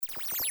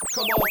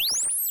Come on.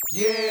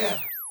 Yeah.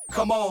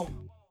 Come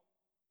on.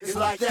 It's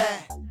like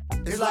that.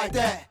 It's like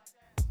that.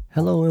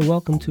 Hello and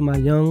welcome to my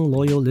young,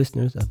 loyal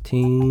listeners of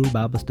Teen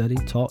Bible Study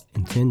taught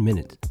in 10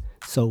 minutes.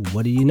 So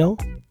what do you know?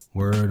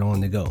 Word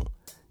on the go.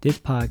 This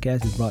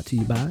podcast is brought to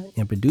you by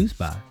and produced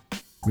by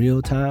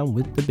Real Time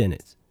with the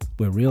Bennetts,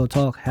 where real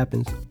talk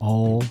happens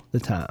all the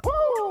time.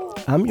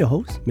 I'm your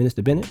host,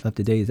 Minister Bennett, of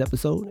today's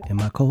episode, and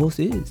my co-host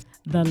is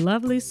the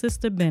lovely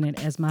Sister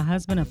Bennett, as my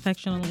husband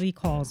affectionately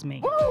calls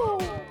me.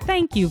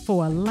 Thank you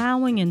for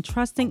allowing and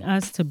trusting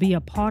us to be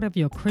a part of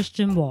your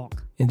Christian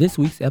walk. In this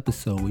week's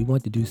episode, we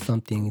want to do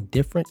something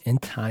different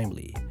and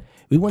timely.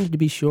 We wanted to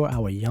be sure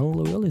our young,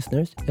 loyal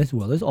listeners, as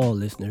well as all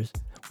listeners,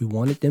 we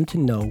wanted them to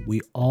know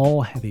we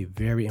all have a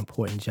very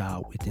important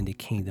job within the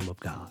kingdom of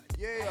God.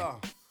 Yeah.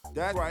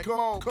 That's right. Come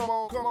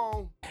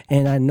on.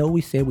 And I know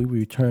we said we would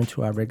return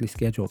to our regularly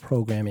scheduled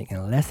programming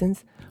and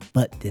lessons,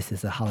 but this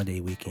is a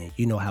holiday weekend.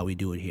 You know how we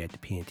do it here at the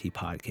P&T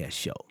Podcast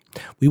Show.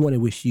 We want to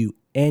wish you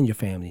and your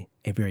family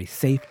a very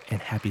safe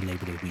and happy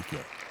Labor Day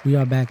weekend. We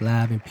are back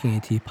live in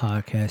P&T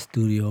Podcast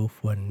Studio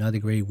for another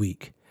great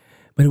week.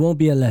 But it won't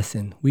be a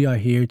lesson. We are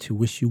here to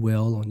wish you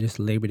well on this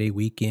Labor Day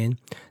weekend,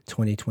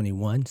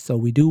 2021. So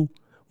we do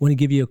want to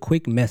give you a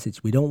quick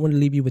message. We don't want to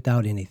leave you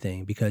without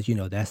anything because, you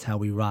know, that's how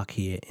we rock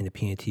here in the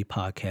P&T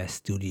Podcast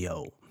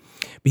Studio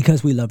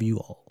because we love you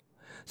all.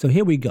 So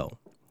here we go.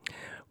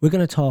 We're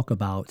going to talk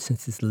about,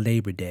 since it's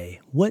Labor Day,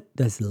 what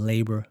does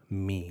labor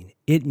mean?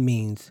 It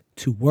means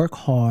to work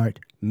hard,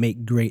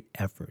 make great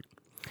effort.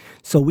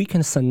 So we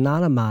can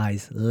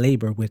synonymize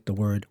labor with the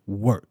word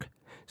work.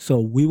 So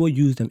we will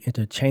use them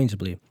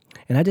interchangeably.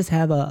 And I just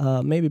have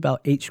maybe about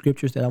 8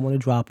 scriptures that I want to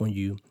drop on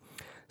you.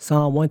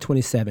 Psalm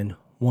 127,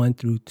 1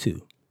 through 2.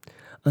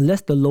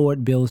 Unless the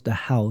Lord builds the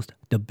house,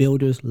 the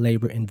builders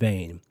labor in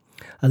vain.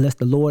 Unless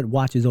the Lord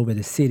watches over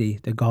the city,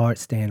 the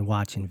guards stand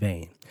watch in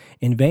vain.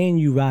 In vain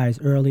you rise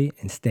early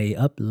and stay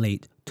up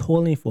late,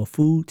 toiling for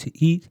food to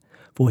eat,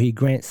 for he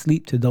grants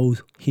sleep to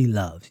those he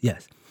loves.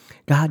 Yes,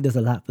 God does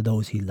a lot for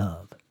those he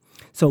loves.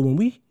 So when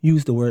we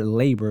use the word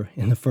labor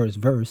in the first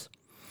verse,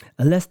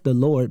 unless the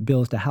Lord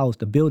builds the house,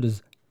 the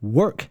builders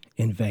work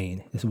in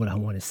vain, is what I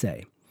want to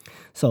say.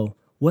 So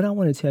what I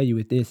want to tell you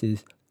with this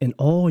is, in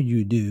all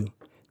you do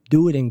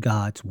it in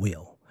God's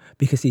will.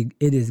 Because it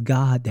is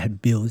God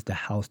that builds the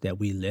house that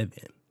we live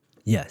in.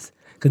 Yes.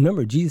 Because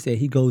remember, Jesus said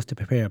he goes to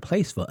prepare a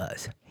place for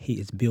us. He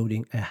is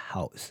building a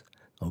house.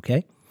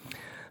 Okay?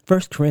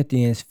 1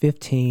 Corinthians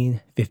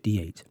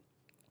 15:58.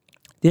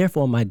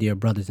 Therefore, my dear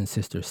brothers and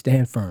sisters,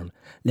 stand firm.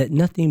 Let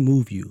nothing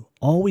move you.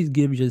 Always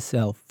give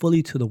yourself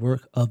fully to the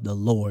work of the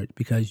Lord,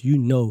 because you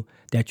know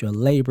that your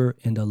labor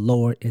in the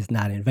Lord is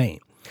not in vain.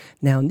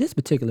 Now, in this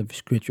particular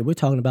scripture, we're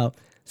talking about,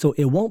 so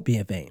it won't be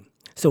in vain.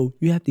 So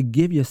you have to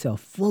give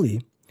yourself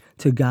fully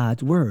to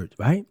God's word,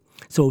 right?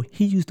 So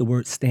he used the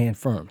word stand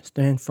firm.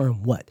 Stand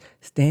firm what?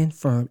 Stand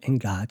firm in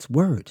God's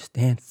word.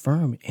 Stand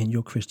firm in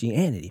your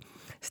Christianity.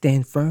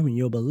 Stand firm in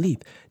your belief.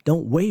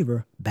 Don't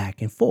waver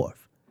back and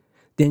forth.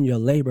 Then your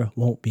labor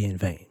won't be in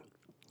vain.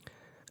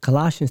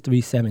 Colossians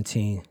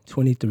 3:17,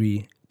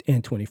 23,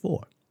 and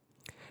 24.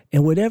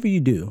 And whatever you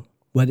do,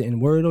 whether in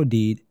word or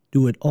deed,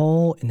 do it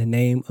all in the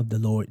name of the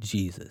Lord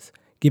Jesus,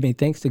 giving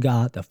thanks to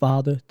God the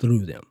Father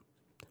through them.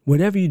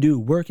 Whatever you do,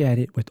 work at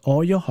it with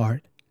all your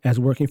heart, as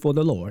working for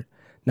the Lord,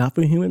 not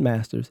for human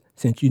masters,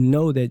 since you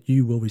know that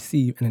you will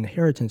receive an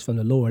inheritance from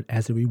the Lord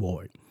as a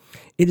reward.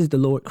 It is the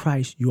Lord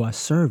Christ you are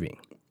serving.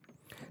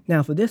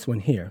 Now for this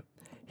one here,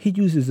 he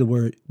uses the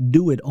word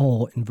do it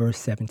all in verse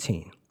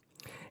 17.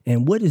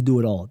 And what is do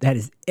it all? That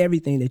is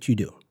everything that you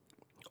do.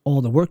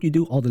 All the work you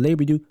do, all the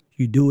labor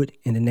you do it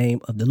in the name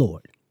of the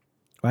Lord,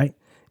 right?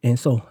 And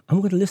so I'm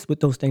going to list what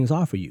those things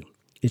are for you.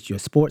 It's your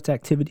sports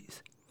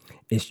activities.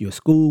 It's your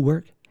school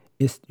work.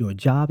 It's your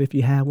job if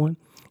you have one.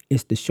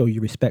 It's to show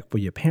you respect for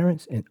your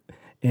parents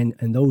and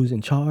those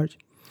in charge.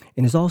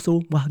 And it's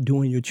also while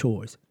doing your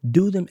chores.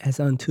 Do them as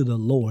unto the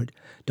Lord.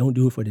 Don't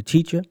do it for the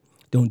teacher.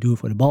 Don't do it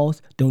for the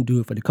boss. Don't do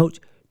it for the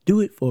coach. Do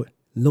it for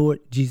Lord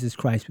Jesus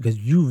Christ, because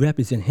you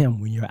represent him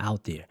when you're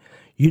out there.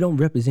 You don't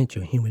represent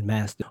your human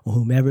master or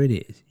whomever it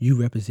is. You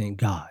represent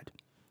God.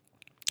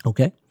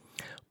 Okay?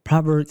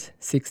 Proverbs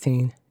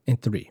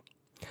 16:3.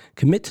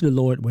 Commit to the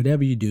Lord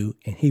whatever you do,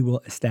 and he will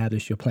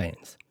establish your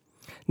plans.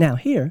 Now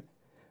here,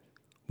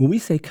 when we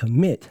say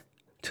commit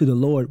to the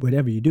Lord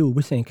whatever you do,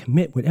 we're saying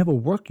commit whatever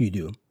work you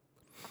do.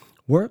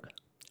 Work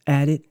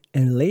at it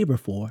and labor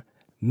for.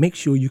 Make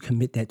sure you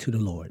commit that to the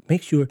Lord.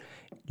 Make sure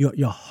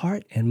your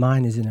heart and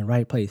mind is in the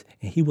right place,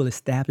 and he will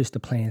establish the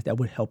plans that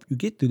would help you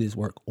get through this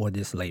work or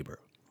this labor.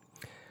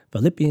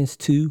 Philippians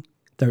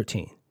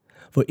 2:13.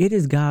 For it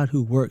is God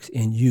who works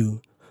in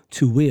you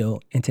to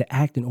will and to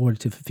act in order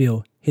to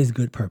fulfill his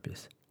good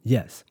purpose.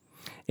 Yes,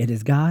 it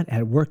is God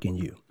at work in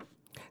you.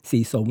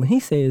 See, so when he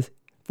says,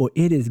 for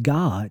it is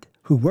God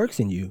who works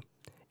in you,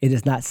 it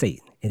is not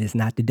Satan. It is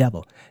not the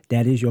devil.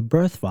 That is your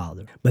birth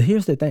father. But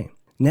here's the thing.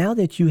 Now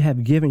that you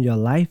have given your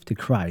life to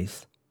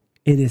Christ,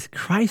 it is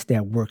Christ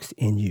that works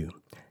in you,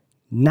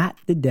 not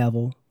the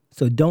devil.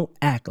 So don't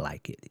act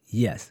like it.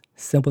 Yes,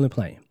 simple and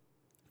plain.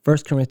 1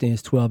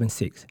 Corinthians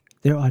 12:6.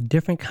 There are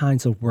different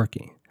kinds of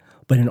working,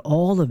 but in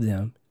all of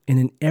them and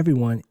in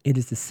everyone, it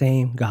is the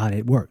same God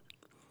at work.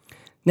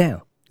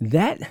 Now,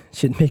 that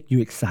should make you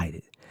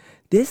excited.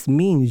 This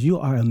means you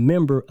are a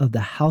member of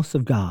the house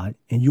of God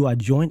and you are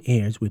joint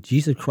heirs with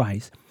Jesus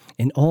Christ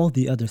and all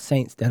the other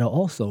saints that are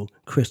also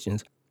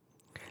Christians.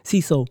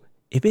 See, so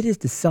if it is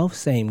the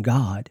self-same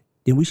God,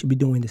 then we should be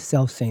doing the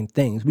self-same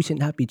things. We should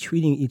not be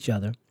treating each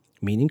other,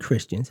 meaning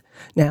Christians.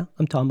 Now,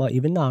 I'm talking about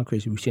even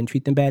non-Christians. We shouldn't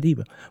treat them bad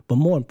either. But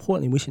more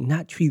importantly, we should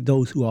not treat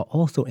those who are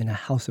also in the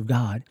house of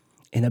God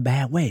in a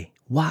bad way.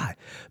 Why?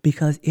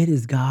 Because it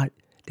is God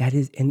that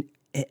is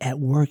at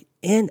work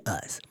in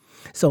us.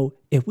 So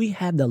if we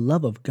have the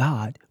love of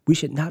God, we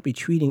should not be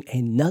treating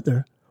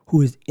another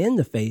who is in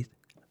the faith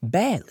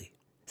badly.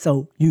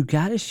 So you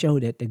got to show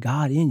that the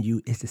God in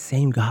you is the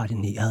same God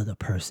in the other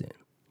person.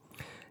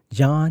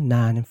 John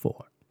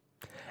 9:4.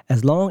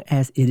 As long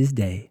as it is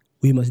day,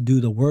 we must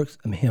do the works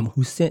of him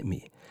who sent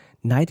me.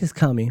 Night is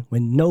coming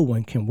when no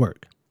one can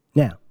work.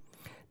 Now,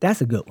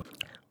 that's a good one.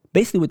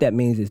 Basically what that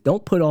means is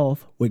don't put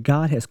off what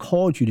God has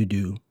called you to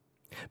do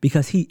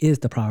because he is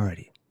the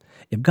priority.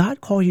 If God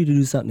calls you to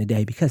do something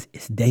today because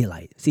it's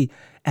daylight, see,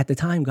 at the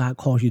time God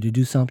calls you to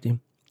do something,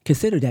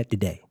 consider that the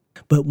day.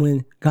 But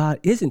when God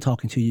isn't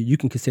talking to you, you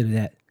can consider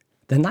that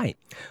the night.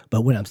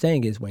 But what I'm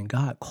saying is when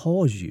God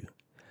calls you,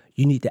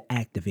 you need to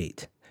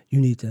activate.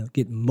 You need to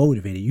get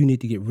motivated. You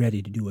need to get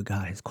ready to do what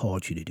God has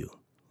called you to do.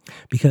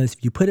 Because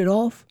if you put it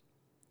off,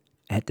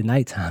 at the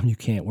nighttime, you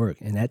can't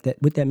work. And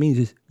what that means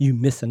is you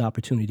miss an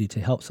opportunity to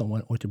help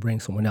someone or to bring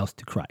someone else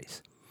to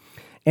Christ.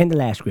 And the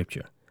last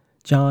scripture,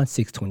 John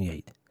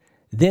 6:28.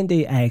 Then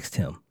they asked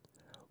him,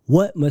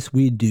 what must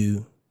we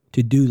do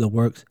to do the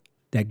works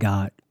that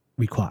God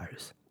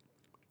requires?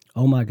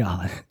 Oh my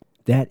God,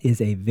 that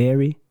is a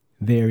very,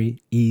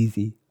 very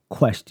easy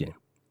question.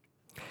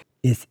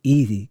 It's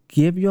easy.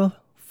 Give your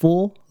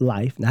full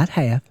life, not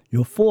half,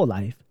 your full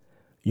life,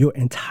 your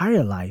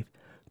entire life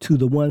to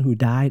the one who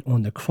died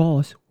on the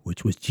cross,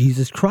 which was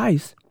Jesus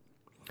Christ,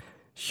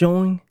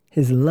 showing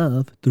his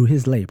love through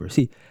his labor.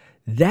 See,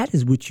 that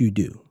is what you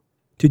do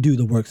to do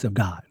the works of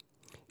God.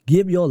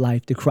 Give your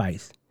life to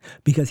Christ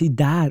because he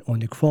died on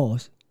the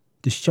cross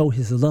to show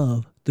his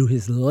love through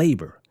his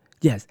labor.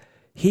 Yes,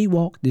 he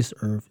walked this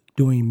earth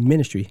doing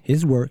ministry,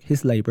 his work,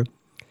 his labor,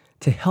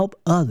 to help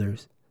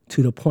others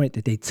to the point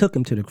that they took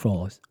him to the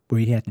cross where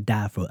he had to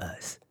die for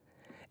us.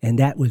 And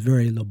that was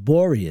very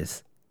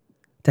laborious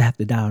to have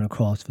to die on a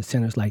cross for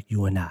sinners like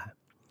you and I.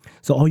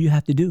 So all you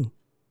have to do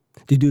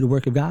the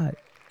work of God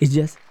is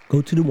just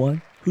go to the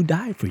one who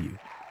died for you.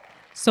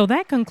 So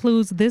that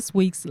concludes this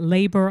week's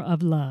Labor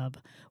of Love.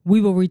 We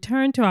will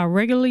return to our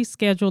regularly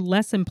scheduled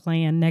lesson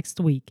plan next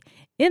week.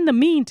 In the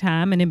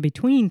meantime and in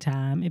between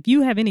time, if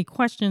you have any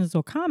questions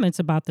or comments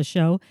about the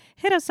show,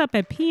 hit us up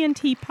at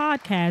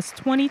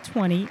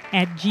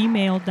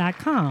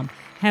pntpodcast2020@gmail.com.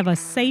 Have a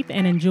safe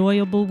and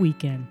enjoyable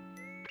weekend.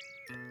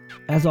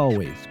 As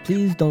always,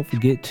 please don't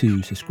forget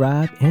to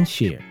subscribe and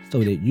share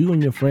so that you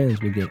and your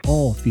friends will get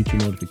all future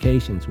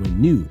notifications when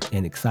new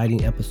and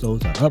exciting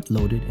episodes are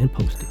uploaded and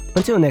posted.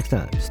 Until next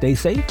time, stay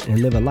safe and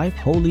live a life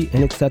holy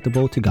and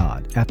acceptable to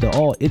God. After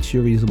all, it's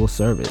your reasonable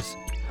service.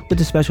 With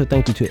a special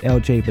thank you to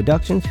LJ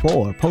Productions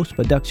for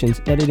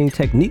post-production's editing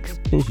techniques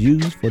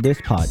used for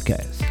this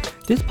podcast.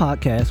 This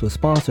podcast was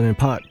sponsored in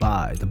part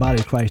by the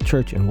Body of Christ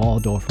Church in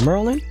Waldorf,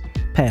 Maryland,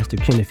 Pastor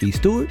Kenneth E.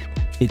 Stewart,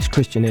 its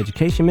Christian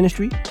Education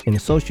Ministry, in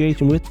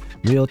association with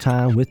Real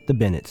Time with the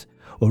Bennetts.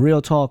 Or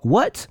Real Talk,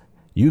 what?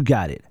 You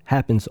got it.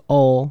 Happens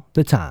all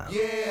the time.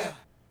 Yeah,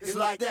 it's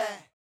like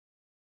that.